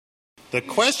The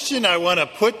question I want to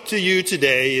put to you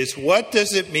today is, what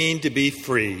does it mean to be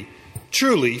free,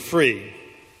 truly free?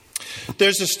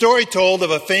 There's a story told of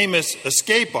a famous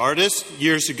escape artist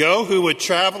years ago who would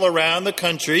travel around the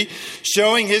country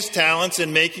showing his talents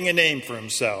and making a name for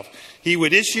himself. He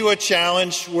would issue a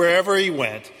challenge wherever he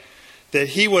went, that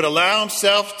he would allow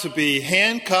himself to be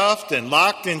handcuffed and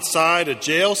locked inside a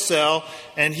jail cell,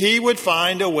 and he would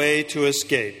find a way to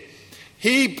escape.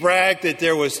 He bragged that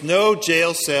there was no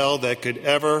jail cell that could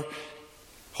ever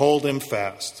hold him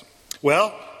fast.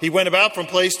 Well, he went about from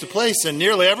place to place, and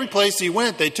nearly every place he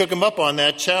went, they took him up on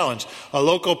that challenge. A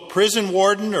local prison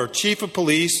warden or chief of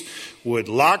police would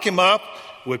lock him up,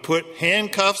 would put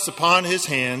handcuffs upon his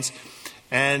hands,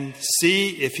 and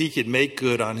see if he could make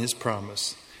good on his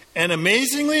promise. And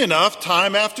amazingly enough,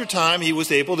 time after time, he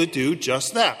was able to do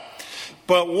just that.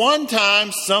 But one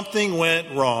time, something went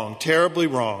wrong, terribly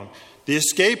wrong. The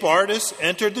escape artist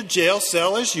entered the jail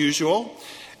cell as usual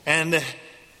and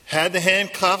had the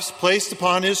handcuffs placed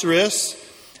upon his wrists,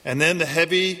 and then the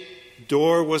heavy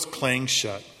door was clanged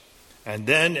shut. And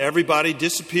then everybody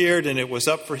disappeared, and it was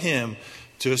up for him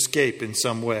to escape in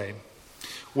some way.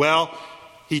 Well,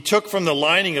 he took from the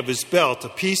lining of his belt a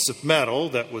piece of metal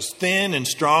that was thin and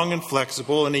strong and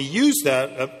flexible, and he used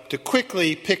that to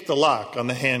quickly pick the lock on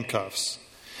the handcuffs.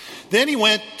 Then he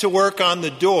went to work on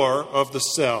the door of the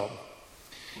cell.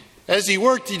 As he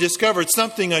worked, he discovered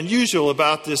something unusual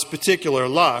about this particular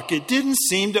lock. It didn't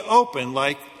seem to open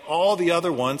like all the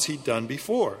other ones he'd done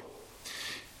before.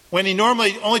 When he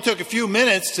normally only took a few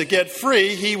minutes to get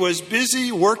free, he was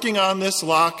busy working on this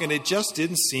lock, and it just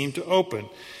didn't seem to open.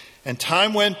 And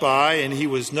time went by, and he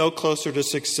was no closer to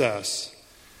success.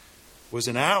 It was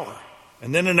an hour,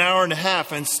 and then an hour and a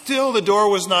half, and still the door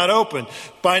was not open.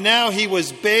 By now he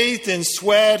was bathed in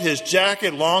sweat, his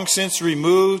jacket long since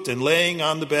removed and laying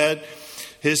on the bed.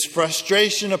 His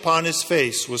frustration upon his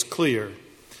face was clear.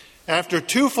 After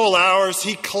 2 full hours,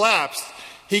 he collapsed.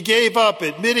 He gave up,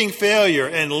 admitting failure,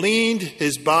 and leaned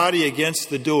his body against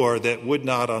the door that would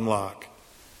not unlock.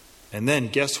 And then,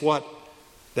 guess what?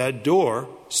 That door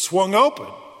swung open.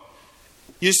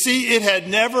 You see, it had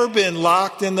never been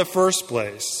locked in the first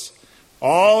place.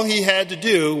 All he had to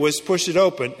do was push it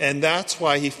open, and that's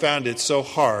why he found it so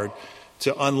hard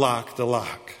to unlock the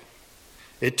lock.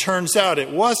 It turns out it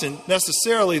wasn't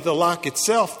necessarily the lock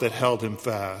itself that held him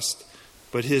fast,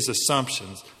 but his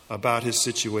assumptions about his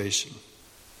situation.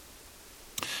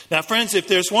 Now, friends, if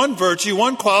there's one virtue,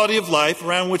 one quality of life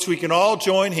around which we can all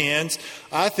join hands,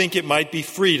 I think it might be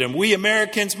freedom. We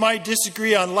Americans might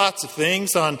disagree on lots of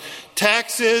things, on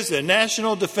taxes and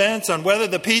national defense, on whether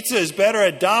the pizza is better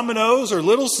at Domino's or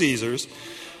Little Caesars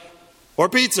or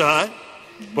Pizza Hut.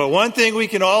 But one thing we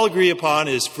can all agree upon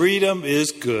is freedom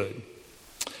is good.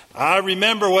 I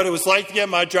remember what it was like to get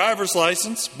my driver's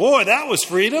license. Boy, that was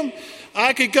freedom.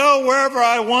 I could go wherever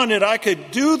I wanted. I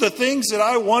could do the things that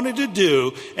I wanted to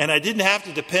do, and I didn't have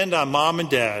to depend on mom and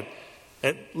dad,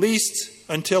 at least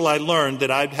until I learned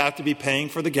that I'd have to be paying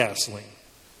for the gasoline.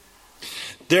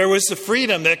 There was the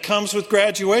freedom that comes with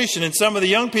graduation, and some of the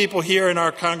young people here in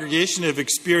our congregation have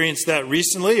experienced that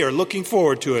recently or looking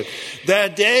forward to it.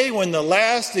 That day when the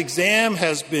last exam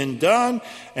has been done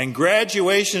and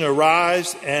graduation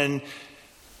arrives, and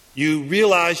you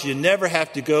realize you never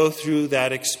have to go through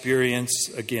that experience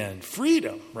again.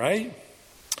 Freedom, right?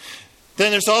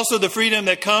 Then there's also the freedom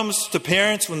that comes to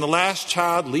parents when the last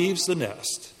child leaves the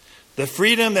nest. The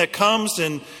freedom that comes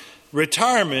in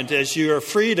retirement as you are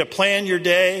free to plan your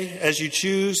day as you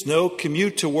choose. No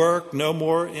commute to work, no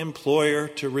more employer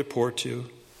to report to.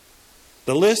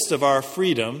 The list of our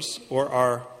freedoms, or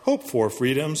our hope for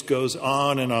freedoms, goes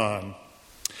on and on.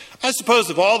 I suppose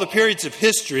of all the periods of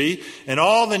history and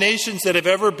all the nations that have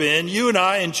ever been, you and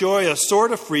I enjoy a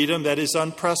sort of freedom that is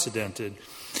unprecedented.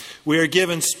 We are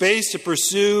given space to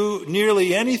pursue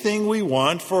nearly anything we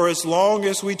want for as long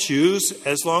as we choose,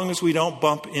 as long as we don't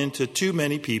bump into too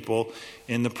many people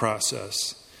in the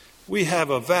process. We have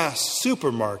a vast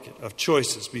supermarket of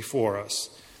choices before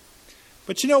us.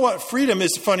 But you know what? Freedom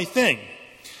is a funny thing.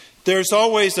 There's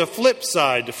always a flip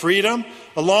side to freedom.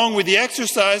 Along with the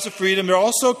exercise of freedom, there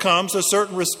also comes a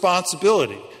certain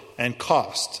responsibility and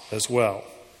cost as well.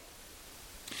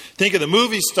 Think of the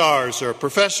movie stars or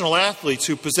professional athletes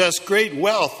who possess great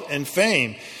wealth and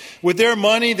fame. With their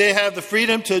money, they have the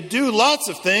freedom to do lots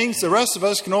of things the rest of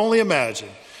us can only imagine.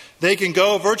 They can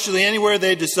go virtually anywhere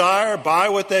they desire, buy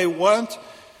what they want,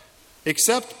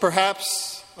 except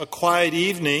perhaps a quiet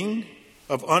evening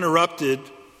of uninterrupted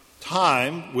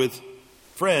time with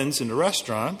friends in a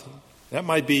restaurant. That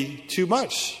might be too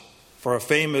much for a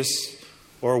famous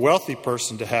or a wealthy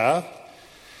person to have.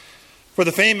 For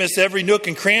the famous, every nook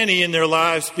and cranny in their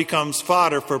lives becomes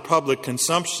fodder for public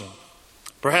consumption.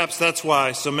 Perhaps that's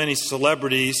why so many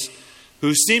celebrities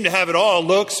who seem to have it all,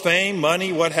 looks, fame,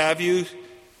 money, what have you,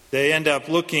 they end up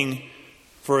looking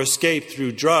for escape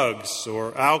through drugs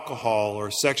or alcohol or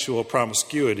sexual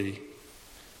promiscuity.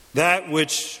 That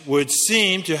which would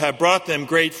seem to have brought them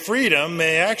great freedom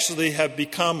may actually have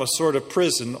become a sort of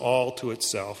prison all to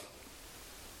itself.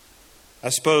 I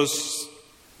suppose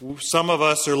some of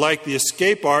us are like the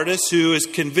escape artist who is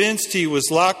convinced he was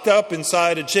locked up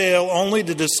inside a jail only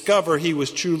to discover he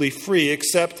was truly free,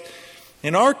 except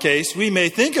in our case, we may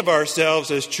think of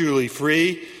ourselves as truly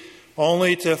free,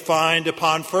 only to find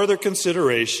upon further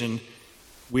consideration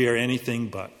we are anything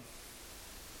but.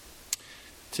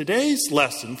 Today's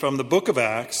lesson from the book of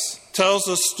Acts tells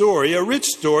a story, a rich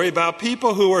story, about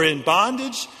people who were in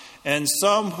bondage and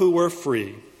some who were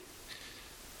free.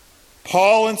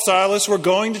 Paul and Silas were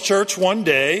going to church one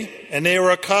day, and they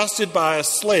were accosted by a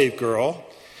slave girl.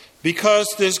 Because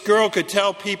this girl could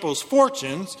tell people's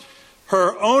fortunes,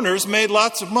 her owners made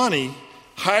lots of money,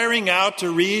 hiring out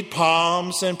to read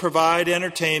palms and provide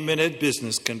entertainment at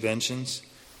business conventions.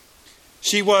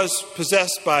 She was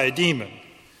possessed by a demon,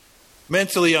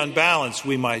 mentally unbalanced,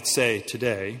 we might say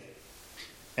today,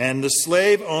 and the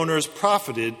slave owners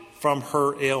profited from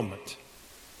her ailment.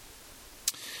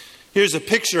 Here's a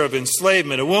picture of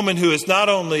enslavement, a woman who is not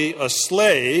only a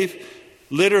slave,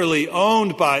 literally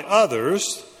owned by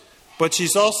others, but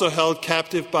she's also held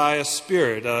captive by a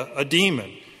spirit, a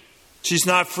demon. She's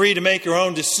not free to make her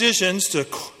own decisions, to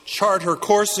chart her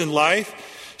course in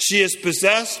life. She is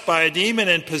possessed by a demon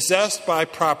and possessed by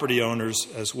property owners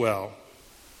as well.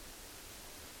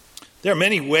 There are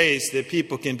many ways that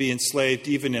people can be enslaved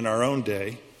even in our own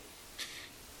day.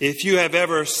 If you have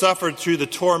ever suffered through the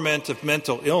torment of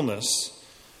mental illness,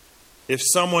 if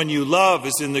someone you love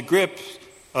is in the grip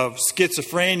of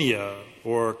schizophrenia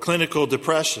or clinical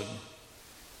depression,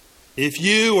 if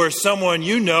you or someone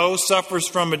you know suffers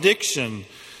from addiction,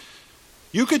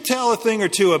 you could tell a thing or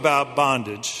two about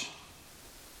bondage.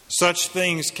 Such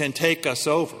things can take us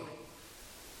over.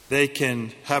 They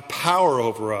can have power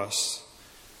over us.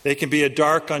 They can be a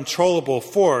dark, uncontrollable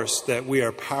force that we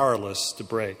are powerless to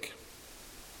break.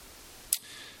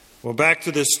 Well, back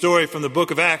to this story from the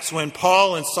book of Acts. When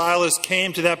Paul and Silas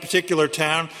came to that particular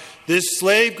town, this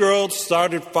slave girl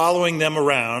started following them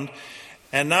around.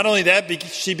 And not only that,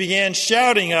 she began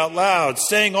shouting out loud,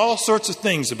 saying all sorts of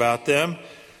things about them.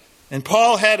 And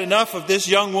Paul had enough of this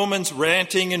young woman's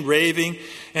ranting and raving.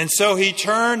 And so he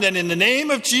turned, and in the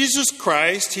name of Jesus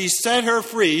Christ, he set her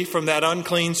free from that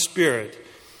unclean spirit.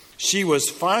 She was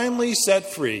finally set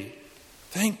free.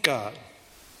 Thank God.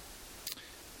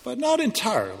 But not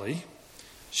entirely.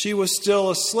 She was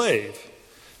still a slave.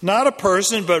 Not a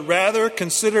person, but rather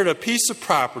considered a piece of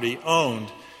property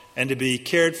owned and to be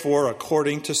cared for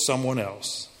according to someone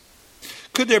else.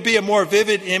 Could there be a more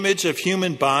vivid image of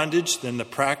human bondage than the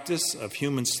practice of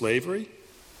human slavery?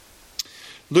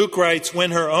 Luke writes,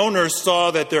 when her owners saw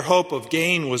that their hope of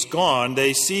gain was gone,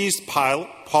 they seized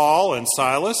Paul and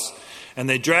Silas, and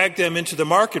they dragged them into the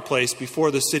marketplace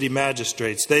before the city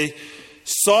magistrates. They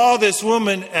saw this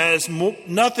woman as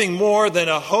nothing more than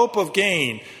a hope of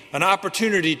gain, an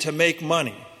opportunity to make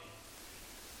money.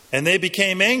 And they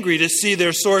became angry to see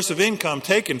their source of income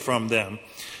taken from them.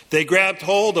 They grabbed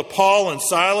hold of Paul and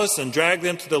Silas and dragged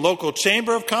them to the local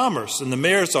chamber of commerce and the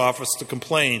mayor's office to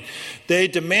complain. They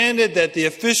demanded that the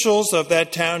officials of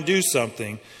that town do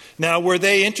something. Now, were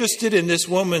they interested in this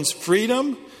woman's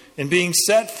freedom, in being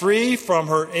set free from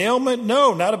her ailment?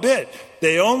 No, not a bit.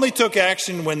 They only took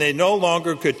action when they no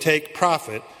longer could take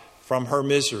profit from her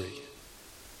misery.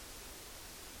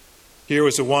 Here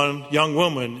was one young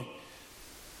woman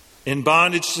in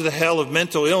bondage to the hell of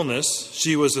mental illness.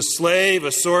 She was a slave,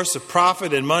 a source of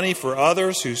profit and money for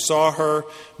others who saw her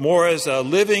more as a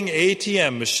living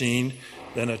ATM machine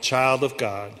than a child of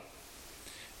God.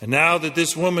 And now that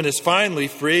this woman is finally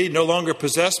free, no longer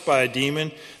possessed by a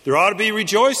demon, there ought to be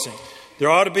rejoicing. There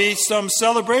ought to be some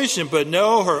celebration. But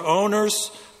no, her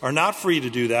owners are not free to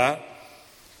do that.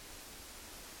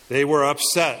 They were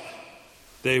upset.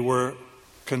 They were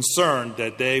concerned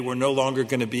that they were no longer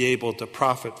going to be able to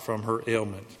profit from her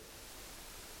ailment.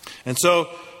 And so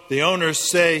the owners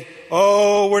say,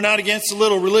 oh, we're not against a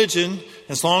little religion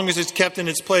as long as it's kept in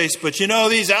its place. But you know,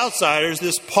 these outsiders,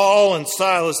 this Paul and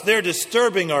Silas, they're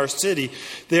disturbing our city.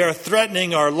 They are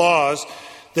threatening our laws.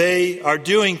 They are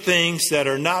doing things that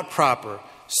are not proper.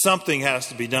 Something has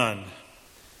to be done.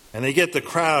 And they get the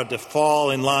crowd to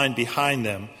fall in line behind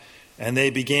them. And they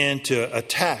began to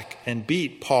attack and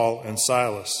beat Paul and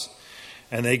Silas.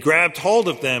 And they grabbed hold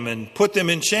of them and put them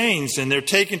in chains, and they're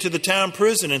taken to the town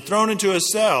prison and thrown into a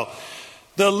cell.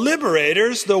 The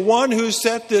liberators, the one who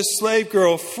set this slave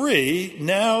girl free,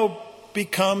 now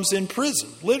becomes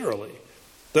imprisoned, literally.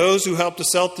 Those who helped to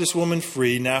set this woman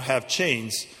free now have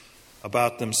chains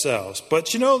about themselves. But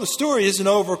the story isn't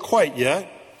over quite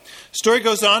yet. The story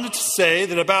goes on to say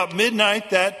that about midnight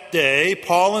that day,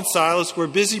 Paul and Silas were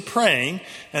busy praying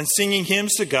and singing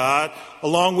hymns to God,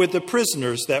 along with the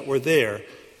prisoners that were there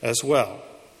as well.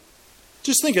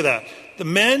 Just think of that. The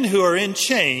men who are in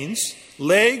chains,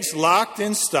 legs locked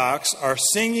in stocks, are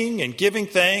singing and giving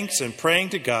thanks and praying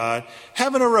to God,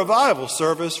 having a revival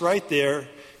service right there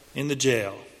in the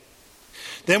jail.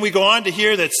 Then we go on to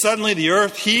hear that suddenly the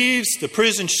earth heaves, the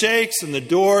prison shakes, and the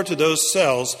door to those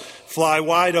cells fly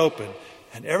wide open,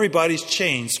 and everybody's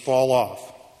chains fall off.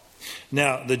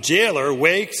 Now, the jailer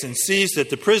wakes and sees that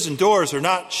the prison doors are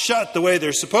not shut the way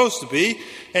they're supposed to be,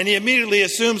 and he immediately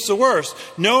assumes the worst.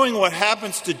 Knowing what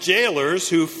happens to jailers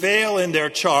who fail in their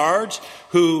charge,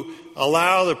 who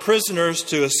allow the prisoners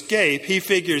to escape, he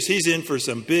figures he's in for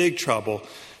some big trouble.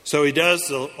 So he does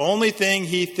the only thing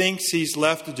he thinks he's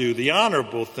left to do, the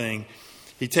honorable thing.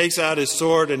 He takes out his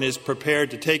sword and is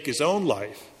prepared to take his own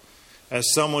life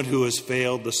as someone who has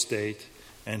failed the state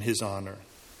and his honor.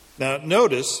 Now,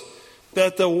 notice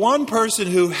that the one person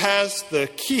who has the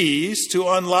keys to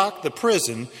unlock the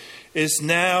prison is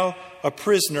now a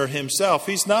prisoner himself.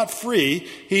 He's not free.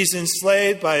 He's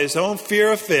enslaved by his own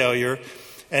fear of failure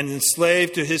and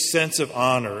enslaved to his sense of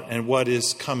honor and what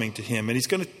is coming to him. And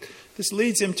this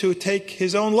leads him to take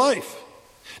his own life.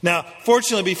 Now,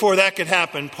 fortunately, before that could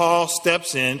happen, Paul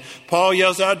steps in. Paul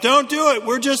yells out, "Don't do it.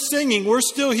 We're just singing. We're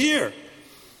still here."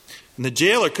 And the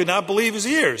jailer could not believe his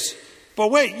ears.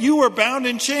 "But wait, you were bound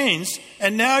in chains,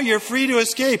 and now you're free to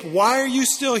escape. Why are you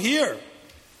still here?"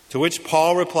 To which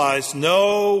Paul replies,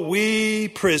 "No, we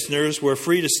prisoners were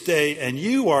free to stay, and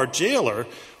you, our jailer,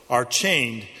 are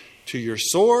chained to your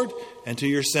sword and to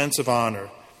your sense of honor.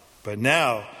 But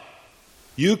now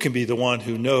you can be the one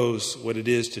who knows what it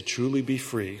is to truly be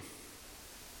free."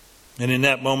 And in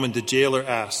that moment, the jailer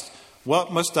asked,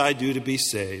 "What must I do to be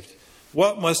saved?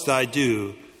 What must I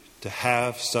do to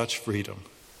have such freedom?"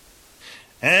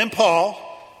 And Paul,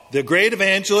 the great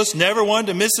evangelist, never one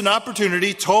to miss an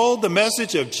opportunity, told the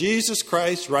message of Jesus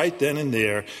Christ right then and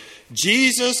there.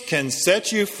 Jesus can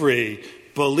set you free.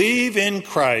 Believe in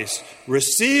Christ,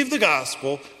 receive the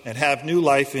gospel, and have new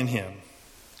life in him.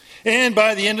 And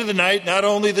by the end of the night, not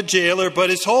only the jailer, but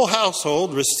his whole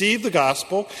household received the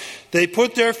gospel. They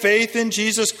put their faith in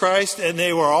Jesus Christ, and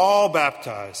they were all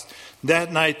baptized.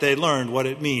 That night they learned what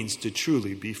it means to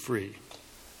truly be free.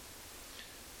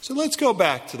 So let's go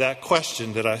back to that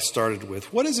question that I started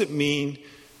with. What does it mean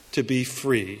to be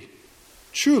free,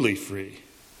 truly free?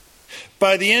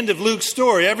 By the end of Luke's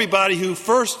story, everybody who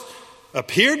first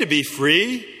appeared to be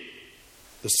free,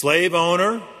 the slave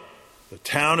owner, the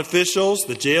town officials,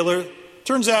 the jailer,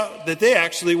 turns out that they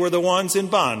actually were the ones in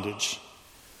bondage.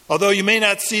 Although you may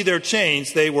not see their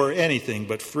chains, they were anything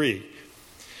but free.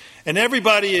 And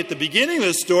everybody at the beginning of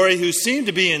the story who seemed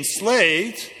to be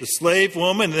enslaved, the slave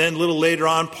woman, and then a little later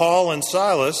on, Paul and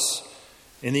Silas,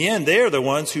 in the end, they are the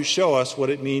ones who show us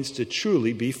what it means to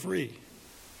truly be free.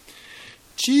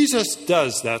 Jesus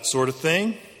does that sort of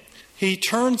thing. He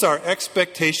turns our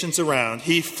expectations around.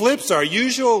 He flips our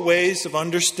usual ways of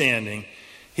understanding.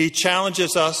 He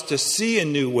challenges us to see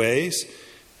in new ways,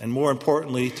 and more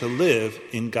importantly, to live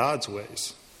in God's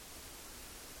ways.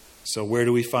 So where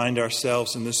do we find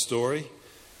ourselves in this story?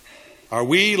 Are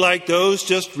we like those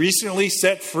just recently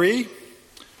set free?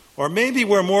 Or maybe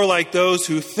we're more like those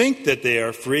who think that they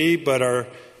are free but are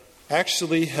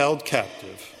actually held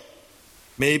captive,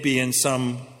 maybe in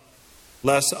some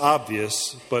less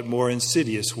obvious but more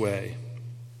insidious way.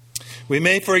 We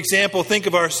may, for example, think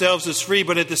of ourselves as free,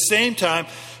 but at the same time,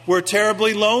 we're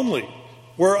terribly lonely.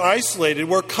 We're isolated.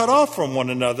 We're cut off from one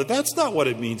another. That's not what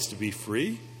it means to be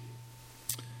free.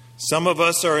 Some of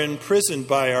us are imprisoned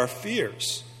by our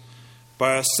fears,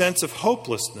 by a sense of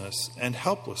hopelessness and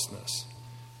helplessness.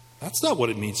 That's not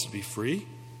what it means to be free.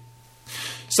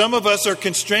 Some of us are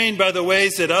constrained by the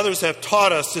ways that others have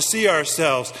taught us to see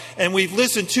ourselves, and we've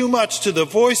listened too much to the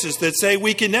voices that say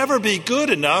we can never be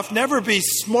good enough, never be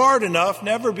smart enough,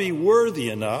 never be worthy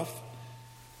enough.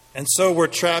 And so we're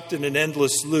trapped in an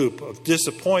endless loop of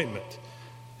disappointment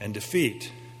and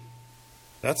defeat.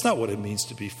 That's not what it means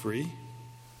to be free.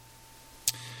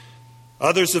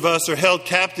 Others of us are held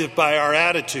captive by our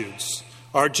attitudes,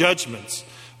 our judgments,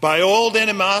 by old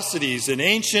animosities and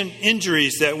ancient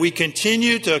injuries that we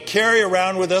continue to carry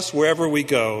around with us wherever we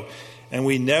go, and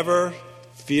we never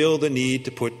feel the need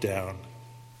to put down.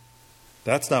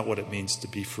 That's not what it means to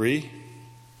be free.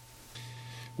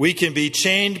 We can be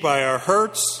chained by our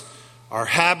hurts, our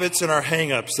habits, and our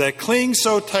hang-ups that cling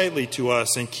so tightly to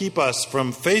us and keep us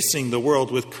from facing the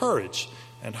world with courage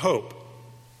and hope.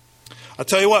 I'll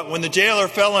tell you what, when the jailer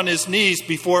fell on his knees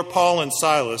before Paul and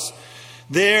Silas,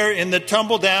 there in the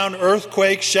tumble-down,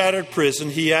 earthquake-shattered prison,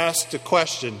 he asked a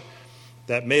question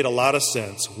that made a lot of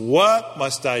sense. What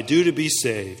must I do to be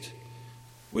saved?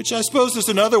 Which I suppose is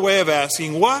another way of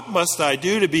asking, what must I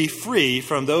do to be free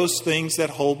from those things that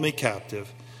hold me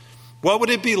captive? What would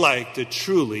it be like to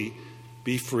truly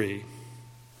be free?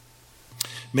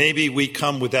 Maybe we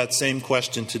come with that same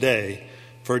question today.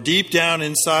 For deep down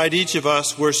inside each of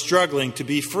us, we're struggling to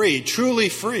be free, truly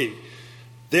free.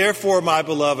 Therefore, my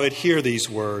beloved, hear these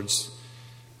words.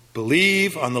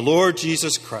 Believe on the Lord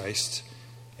Jesus Christ,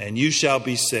 and you shall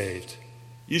be saved.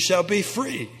 You shall be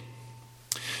free.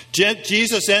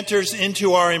 Jesus enters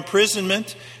into our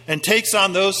imprisonment and takes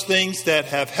on those things that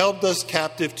have held us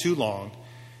captive too long.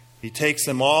 He takes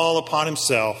them all upon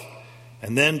himself,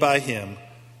 and then by him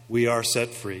we are set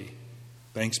free.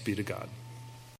 Thanks be to God.